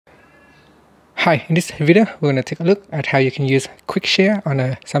Hi, in this video, we're going to take a look at how you can use Quick Share on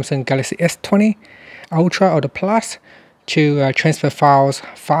a Samsung Galaxy S20 Ultra or the Plus to transfer files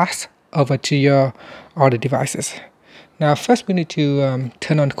fast over to your other devices. Now, first we need to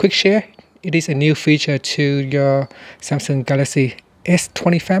turn on Quick Share. It is a new feature to your Samsung Galaxy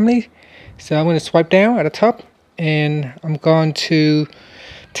S20 family. So I'm going to swipe down at the top and I'm going to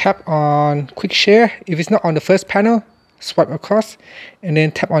tap on Quick Share. If it's not on the first panel, swipe across and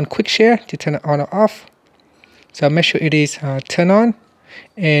then tap on Quick Share to turn it on or off. So make sure it is turned on,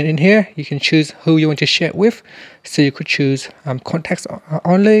 and in here you can choose who you want to share it with. So you could choose contacts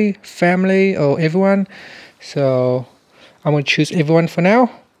only, family, or everyone. So I'm going to choose everyone for now,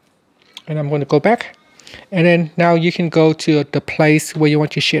 and I'm going to go back. And then now you can go to the place where you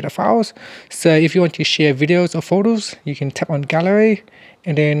want to share the files. So if you want to share videos or photos, you can tap on Gallery,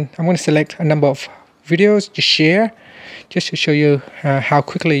 and then I'm going to select a number of videos to share, just to show you how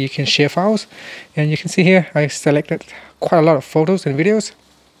quickly you can share files. And you can see here I selected quite a lot of photos and videos.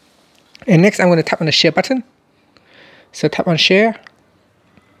 And next I'm going to tap on the share button. So tap on share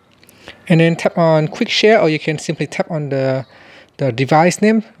and then tap on Quick Share, or you can simply tap on the device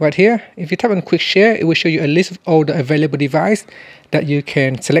name right here. If you tap on Quick Share, it will show you a list of all the available devices that you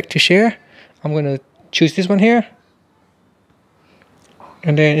can select to share. I'm going to choose this one here.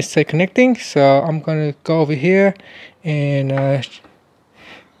 And then it's say connecting, so I'm going to go over here and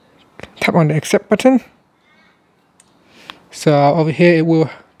tap on the accept button. So over here it will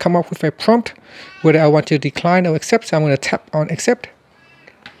come up with a prompt whether I want to decline or accept. So I'm going to tap on accept,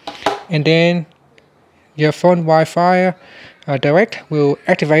 and then your phone Wi-Fi direct will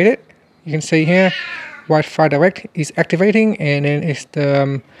activate it. You can see here Wi-Fi direct is activating, and then it's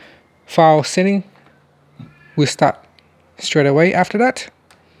the file sending will start straight away after that.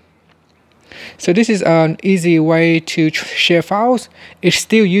 So this is an easy way to share files. It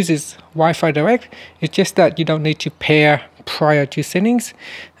still uses Wi-Fi direct. It's just that you don't need to pair prior to settings.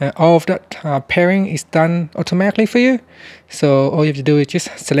 All of that pairing is done automatically for you. So all you have to do is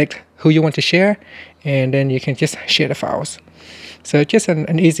just select who you want to share, and then you can just share the files. So just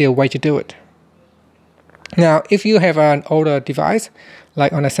an easier way to do it. Now, if you have an older device,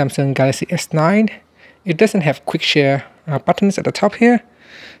 like on a Samsung Galaxy S9, it doesn't have Quick Share buttons at the top here.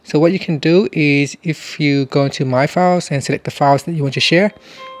 So what you can do is, if you go into My Files and select the files that you want to share.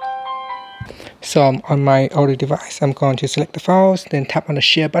 So on my older device, I'm going to select the files, then tap on the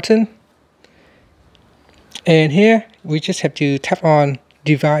Share button. And here, we just have to tap on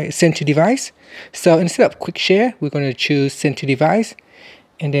device, Send to Device. So instead of Quick Share, we're going to choose Send to Device.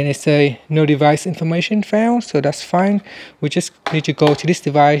 And then it's a no device information found, so that's fine. We just need to go to this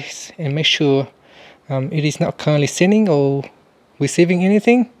device and make sure it is not currently sending or receiving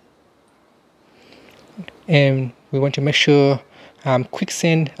anything, and we want to make sure Quick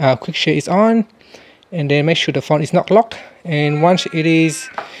Share is on, and then make sure the phone is not locked. And once it is,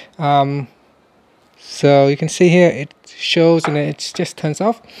 so you can see here it shows and then it just turns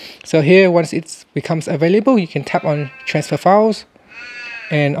off. So here, once it becomes available, you can tap on Transfer Files,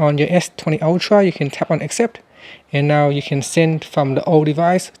 and on your S20 Ultra you can tap on Accept, and now you can send from the old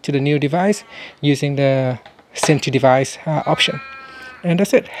device to the new device using the Send to Device option. And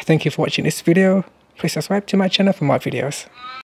that's it. Thank you for watching this video. Please subscribe to my channel for more videos.